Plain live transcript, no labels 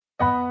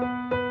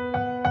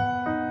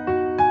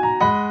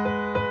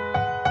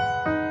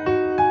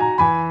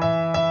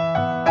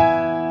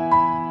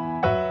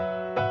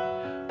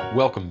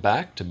welcome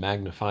back to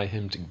Magnify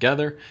Him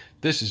Together.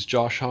 This is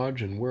Josh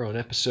Hodge, and we're on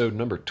episode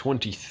number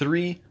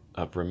 23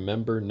 of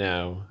Remember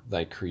Now,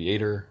 Thy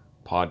Creator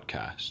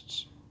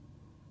podcasts.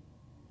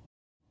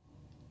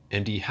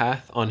 And he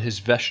hath on his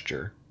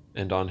vesture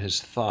and on his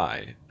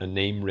thigh a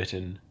name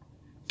written,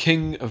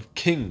 King of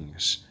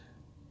Kings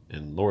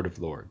and Lord of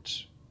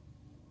Lords.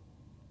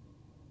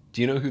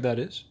 Do you know who that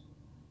is?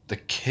 The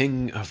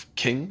King of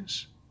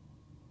Kings?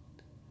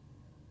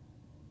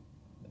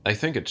 I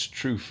think it's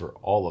true for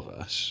all of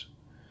us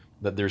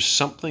that there's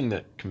something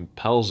that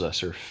compels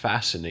us or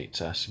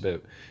fascinates us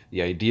about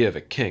the idea of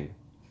a king.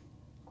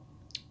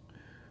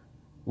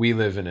 We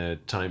live in a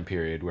time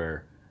period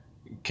where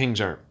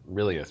kings aren't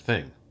really a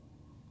thing.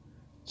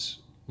 It's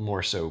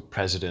more so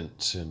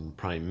presidents and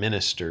prime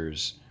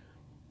ministers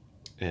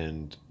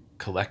and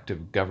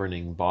collective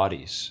governing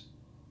bodies.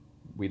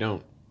 We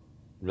don't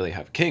really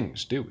have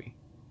kings, do we?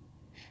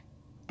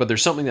 But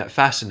there's something that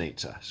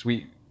fascinates us.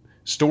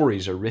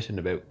 Stories are written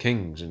about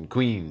kings and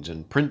queens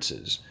and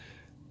princes,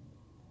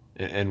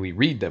 and we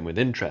read them with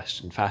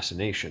interest and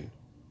fascination,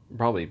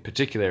 probably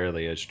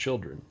particularly as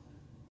children.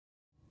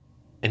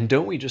 And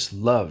don't we just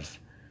love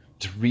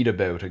to read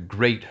about a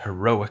great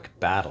heroic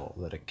battle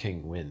that a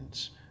king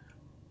wins,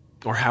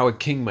 or how a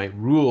king might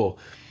rule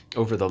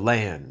over the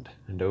land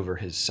and over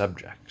his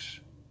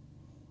subjects?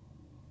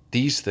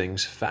 These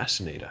things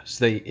fascinate us.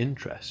 They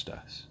interest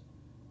us.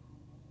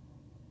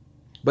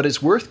 But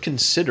it's worth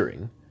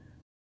considering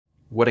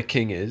what a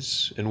king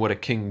is and what a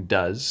king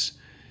does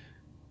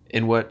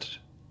and what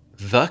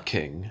the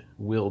king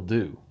will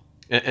do,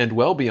 and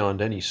well beyond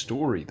any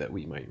story that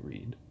we might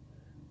read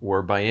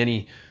or by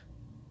any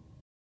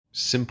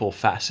simple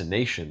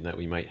fascination that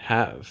we might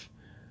have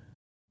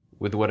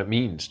with what it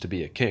means to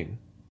be a king,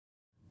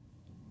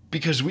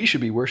 because we should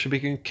be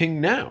worshiping a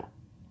king now.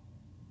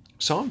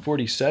 Psalm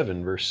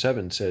 47 verse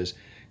 7 says,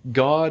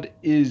 God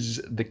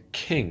is the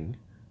king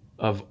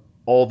of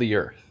all the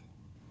earth.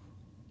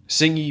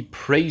 Sing ye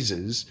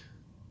praises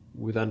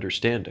with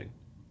understanding.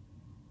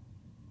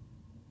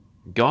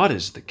 God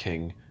is the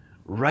king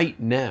right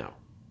now.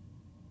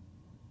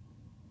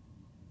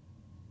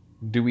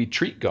 Do we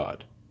treat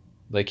God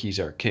like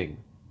he's our king?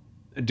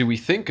 Do we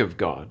think of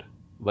God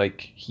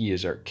like he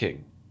is our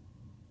king?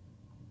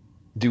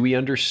 Do we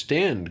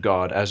understand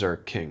God as our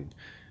king?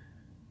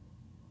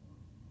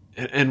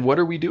 And what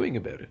are we doing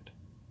about it?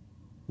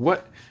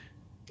 What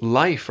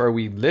life are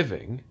we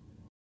living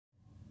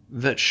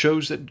that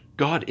shows that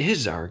God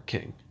is our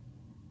king?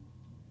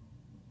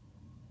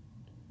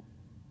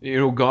 You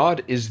know,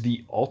 God is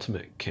the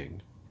ultimate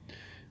king,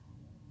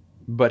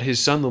 but his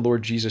son, the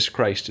Lord Jesus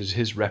Christ, is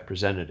his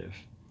representative.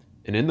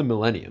 And in the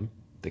millennium,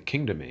 the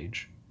kingdom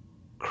age,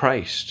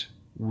 Christ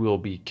will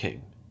be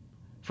king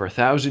for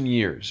 1,000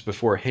 years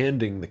before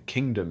handing the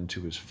kingdom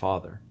to his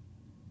Father.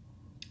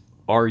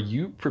 Are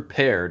you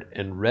prepared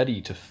and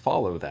ready to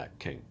follow that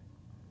king?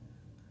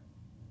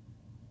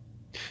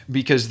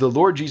 Because the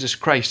Lord Jesus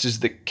Christ is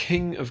the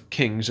King of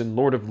Kings and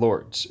Lord of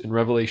Lords in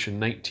Revelation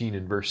 19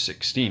 and verse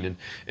 16.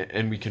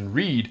 And we can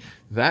read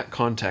that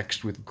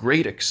context with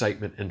great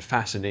excitement and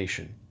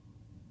fascination.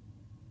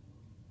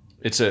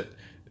 It's a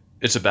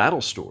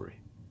battle story.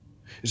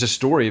 It's a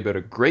story about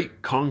a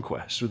great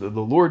conquest with the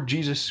Lord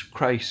Jesus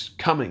Christ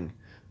coming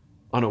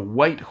on a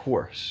white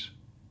horse.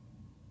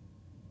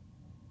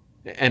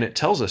 And it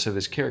tells us of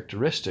his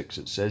characteristics.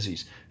 It says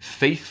he's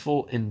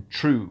faithful and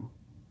true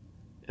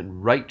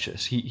and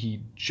righteous.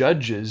 He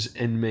judges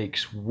and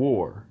makes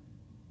war.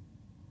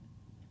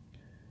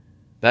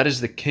 That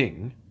is the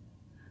king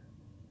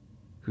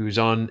who's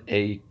on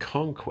a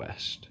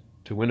conquest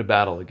to win a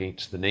battle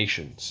against the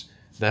nations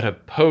that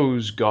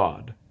oppose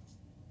God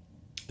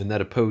and that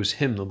oppose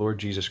him, the Lord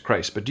Jesus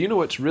Christ. But do you know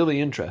what's really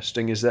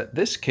interesting is that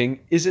this king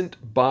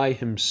isn't by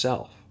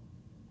himself.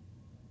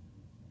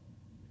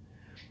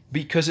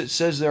 Because it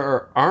says there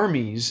are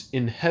armies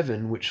in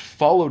heaven which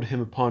followed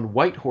him upon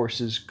white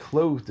horses,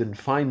 clothed in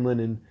fine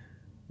linen,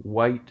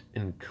 white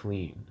and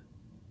clean.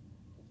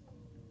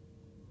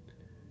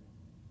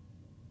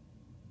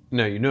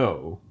 Now you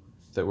know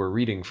that we're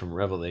reading from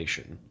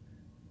Revelation,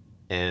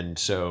 and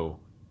so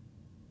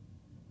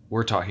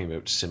we're talking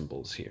about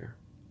symbols here.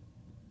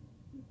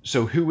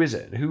 So who is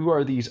it? Who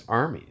are these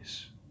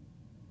armies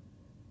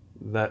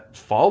that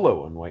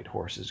follow on white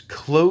horses,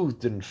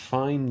 clothed in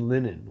fine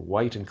linen,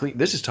 white and clean?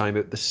 This is talking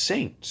about the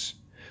saints,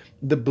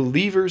 the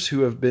believers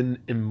who have been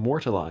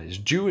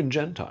immortalized, Jew and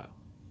Gentile.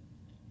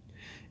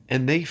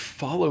 And they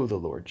follow the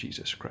Lord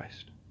Jesus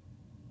Christ.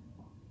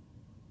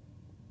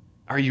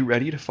 Are you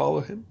ready to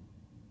follow him?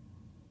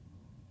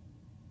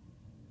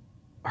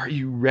 Are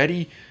you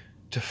ready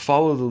to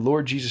follow the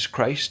Lord Jesus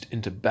Christ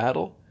into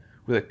battle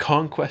with a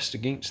conquest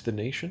against the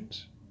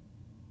nations?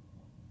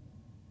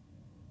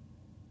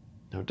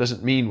 Now, it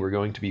doesn't mean we're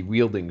going to be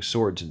wielding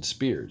swords and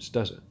spears,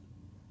 does it?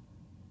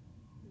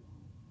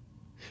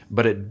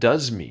 But it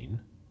does mean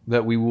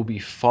that we will be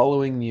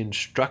following the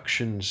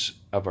instructions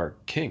of our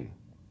King.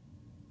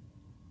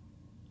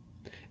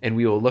 And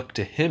we will look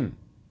to him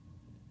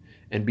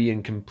and be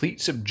in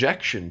complete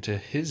subjection to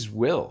his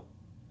will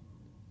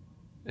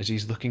as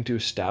he's looking to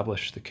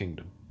establish the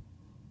kingdom.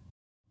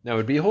 Now, it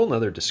would be a whole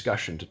nother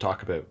discussion to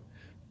talk about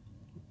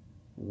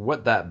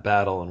what that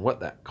battle and what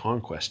that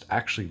conquest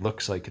actually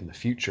looks like in the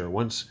future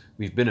once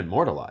we've been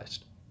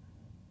immortalized.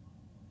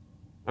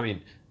 I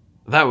mean,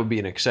 that would be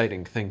an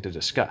exciting thing to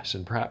discuss,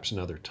 and perhaps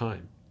another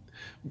time.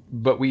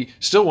 But we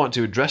still want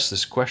to address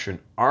this question: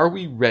 are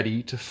we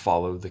ready to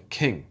follow the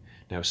king?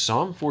 Now,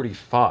 Psalm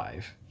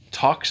 45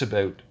 talks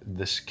about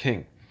this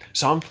king.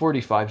 Psalm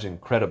 45 is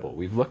incredible.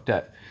 We've looked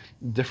at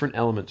different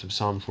elements of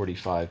Psalm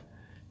 45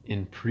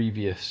 in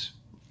previous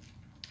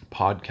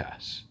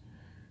podcasts.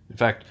 In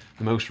fact,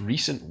 the most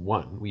recent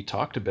one, we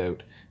talked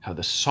about how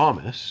the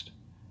psalmist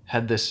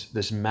had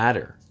this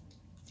matter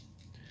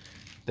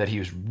that he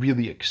was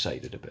really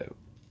excited about.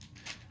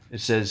 It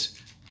says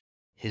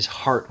his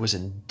heart was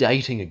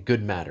inditing a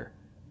good matter.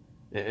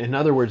 In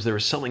other words, there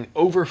was something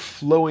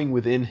overflowing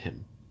within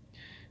him.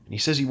 And he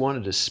says he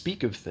wanted to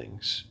speak of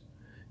things.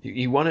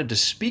 He wanted to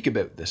speak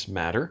about this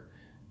matter.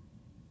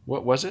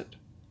 What was it?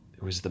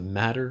 It was the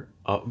matter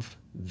of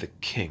the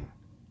king.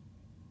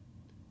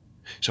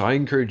 So I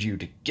encourage you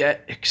to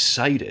get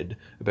excited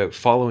about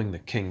following the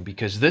king,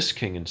 because this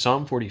king in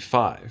Psalm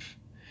 45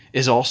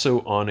 is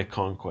also on a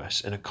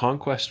conquest, and a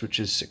conquest which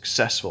is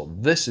successful.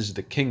 This is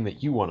the king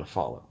that you want to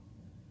follow.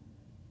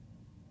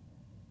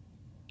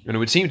 And it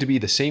would seem to be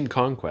the same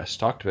conquest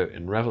talked about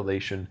in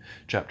Revelation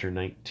chapter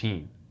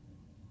 19.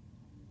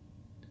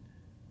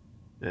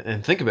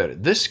 And think about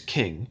it. This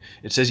king,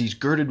 it says he's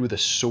girded with a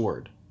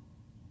sword.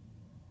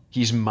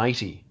 He's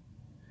mighty.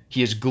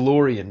 He has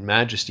glory and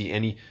majesty,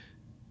 and he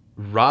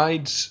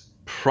rides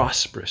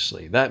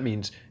prosperously. That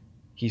means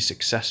he's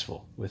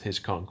successful with his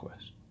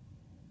conquest.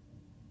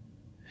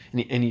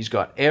 And he's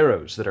got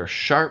arrows that are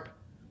sharp,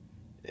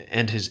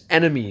 and his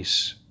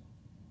enemies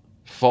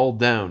fall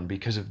down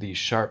because of these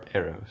sharp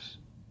arrows.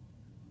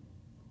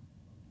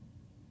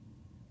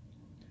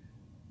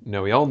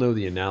 Now, we all know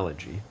the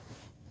analogy.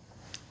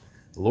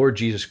 The Lord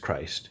Jesus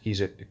Christ,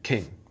 he's a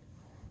king.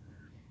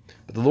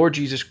 But the Lord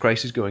Jesus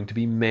Christ is going to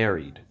be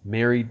married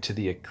to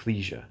the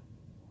ecclesia,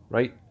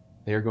 right?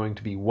 They are going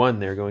to be one.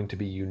 They're going to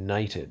be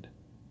united.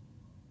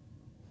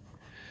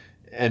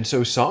 And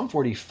so Psalm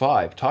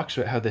 45 talks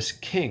about how this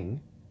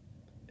king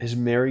is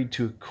married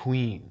to a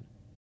queen.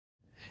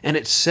 And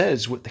it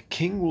says what the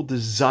king will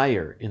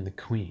desire in the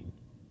queen.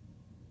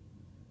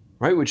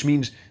 Right? Which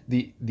means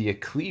the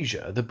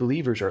ecclesia, the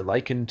believers, are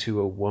likened to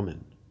a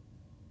woman.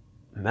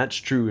 And that's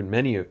true in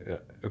many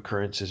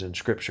occurrences in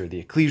Scripture. The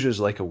ecclesia is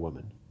like a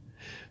woman.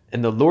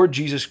 And the Lord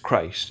Jesus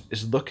Christ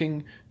is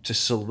looking to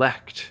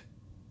select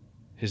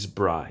his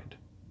bride.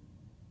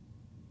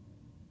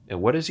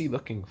 And what is he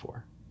looking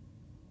for?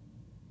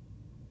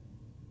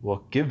 Well,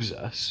 it gives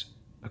us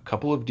a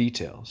couple of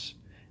details,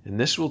 and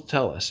this will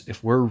tell us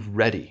if we're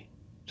ready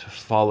to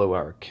follow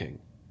our king.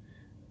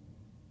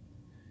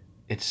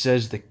 It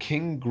says, the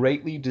king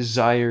greatly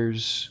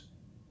desires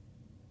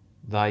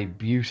thy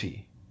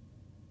beauty,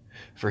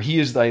 for he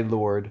is thy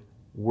Lord,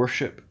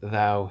 worship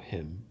thou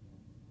him.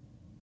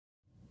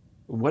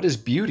 What is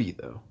beauty,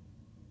 though?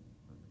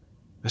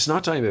 It's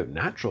not talking about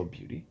natural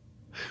beauty.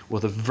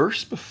 Well, the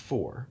verse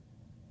before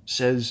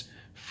says,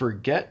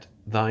 forget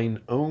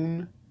thine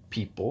own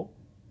people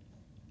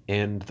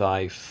and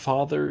thy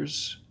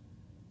father's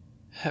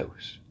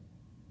house.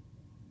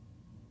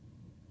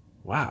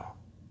 Wow.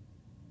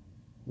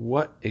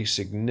 What a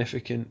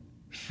significant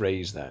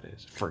phrase that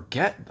is.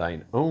 Forget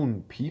thine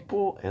own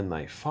people and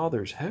thy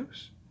father's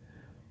house?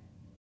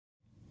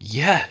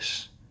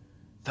 Yes,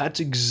 that's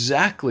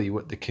exactly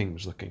what the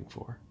king's looking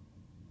for.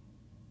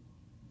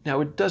 Now,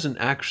 it doesn't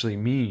actually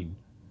mean,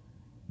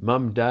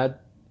 Mom, Dad,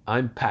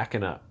 I'm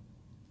packing up.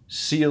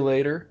 See you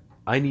later.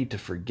 I need to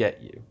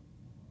forget you.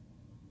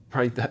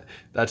 Right?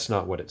 That's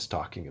not what it's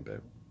talking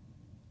about.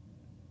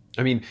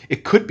 I mean,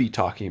 it could be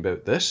talking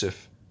about this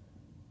if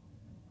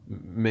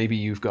maybe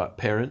you've got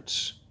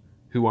parents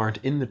who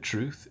aren't in the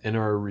truth and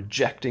are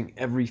rejecting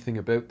everything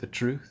about the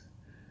truth.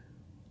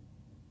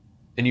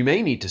 And you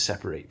may need to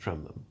separate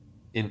from them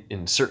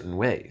in certain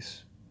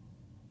ways.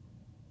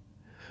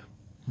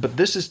 But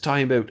this is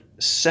talking about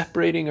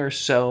separating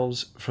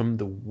ourselves from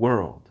the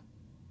world.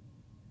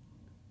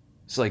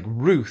 It's like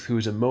Ruth, who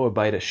is a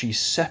Moabitess. She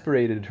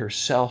separated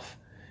herself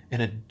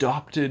and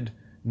adopted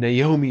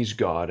Naomi's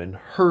God and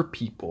her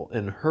people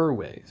and her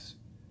ways.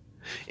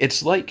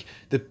 It's like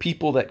the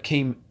people that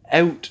came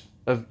out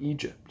of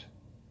Egypt.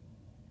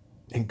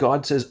 And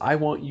God says, I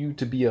want you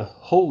to be a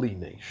holy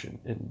nation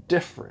and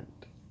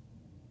different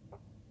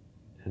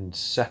and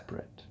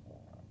separate.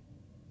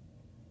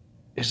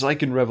 It's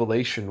like in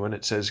Revelation when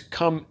it says,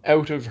 come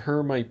out of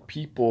her, my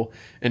people,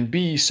 and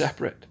be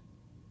separate.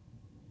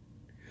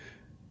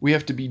 We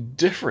have to be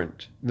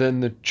different than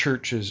the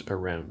churches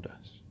around us.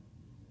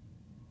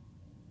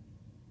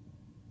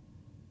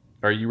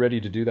 Are you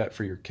ready to do that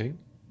for your king?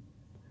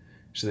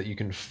 So that you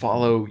can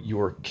follow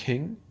your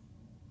king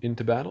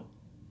into battle?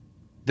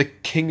 The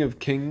King of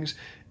Kings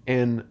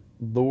and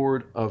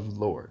Lord of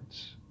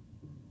Lords.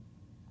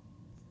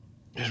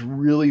 It's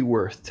really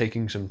worth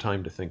taking some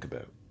time to think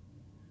about.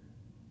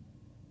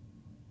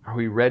 Are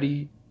we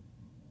ready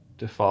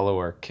to follow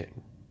our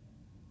King?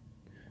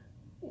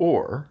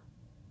 Or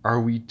are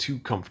we too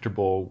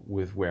comfortable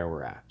with where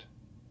we're at?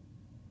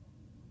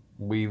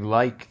 We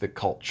like the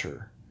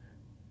culture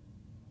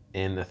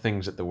and the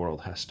things that the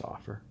world has to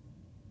offer.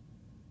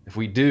 If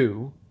we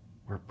do,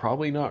 we're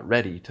probably not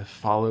ready to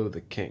follow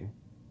the King.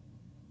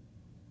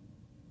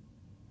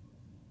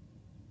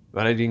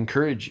 But I'd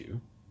encourage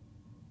you,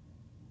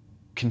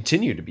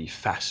 continue to be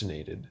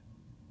fascinated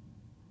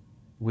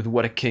with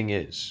what a king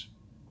is,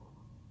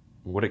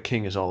 what a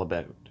king is all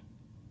about.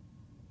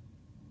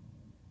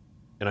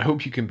 And I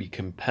hope you can be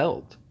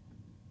compelled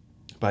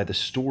by the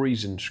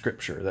stories in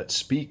Scripture that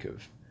speak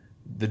of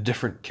the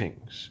different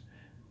kings,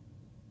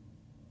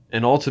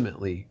 and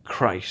ultimately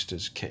Christ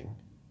as king.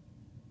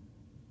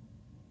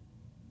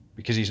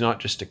 Because he's not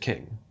just a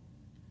king,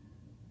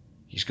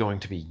 he's going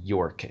to be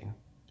your king.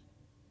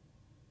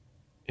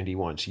 And he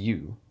wants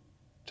you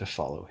to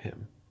follow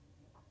him.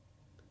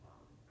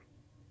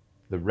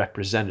 The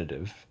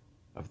representative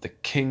of the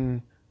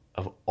King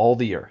of all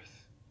the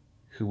earth,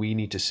 who we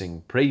need to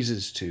sing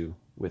praises to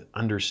with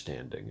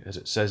understanding, as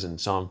it says in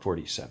Psalm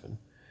 47.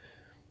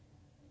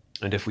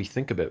 And if we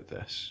think about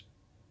this,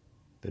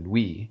 then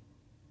we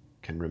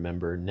can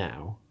remember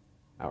now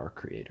our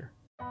Creator.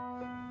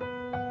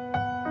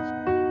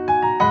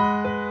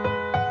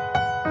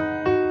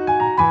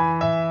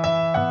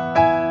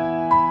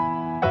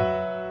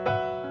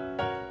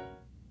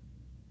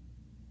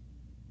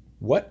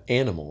 What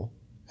animal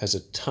has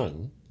a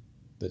tongue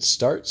that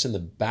starts in the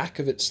back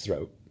of its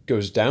throat,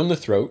 goes down the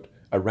throat,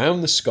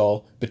 around the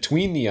skull,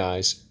 between the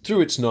eyes,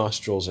 through its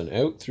nostrils, and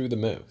out through the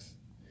mouth?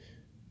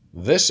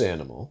 This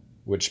animal,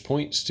 which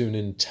points to an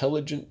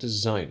intelligent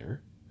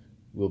designer,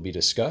 will be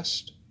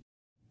discussed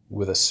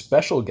with a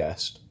special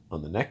guest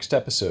on the next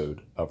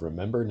episode of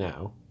Remember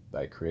Now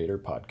by Creator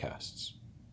Podcasts.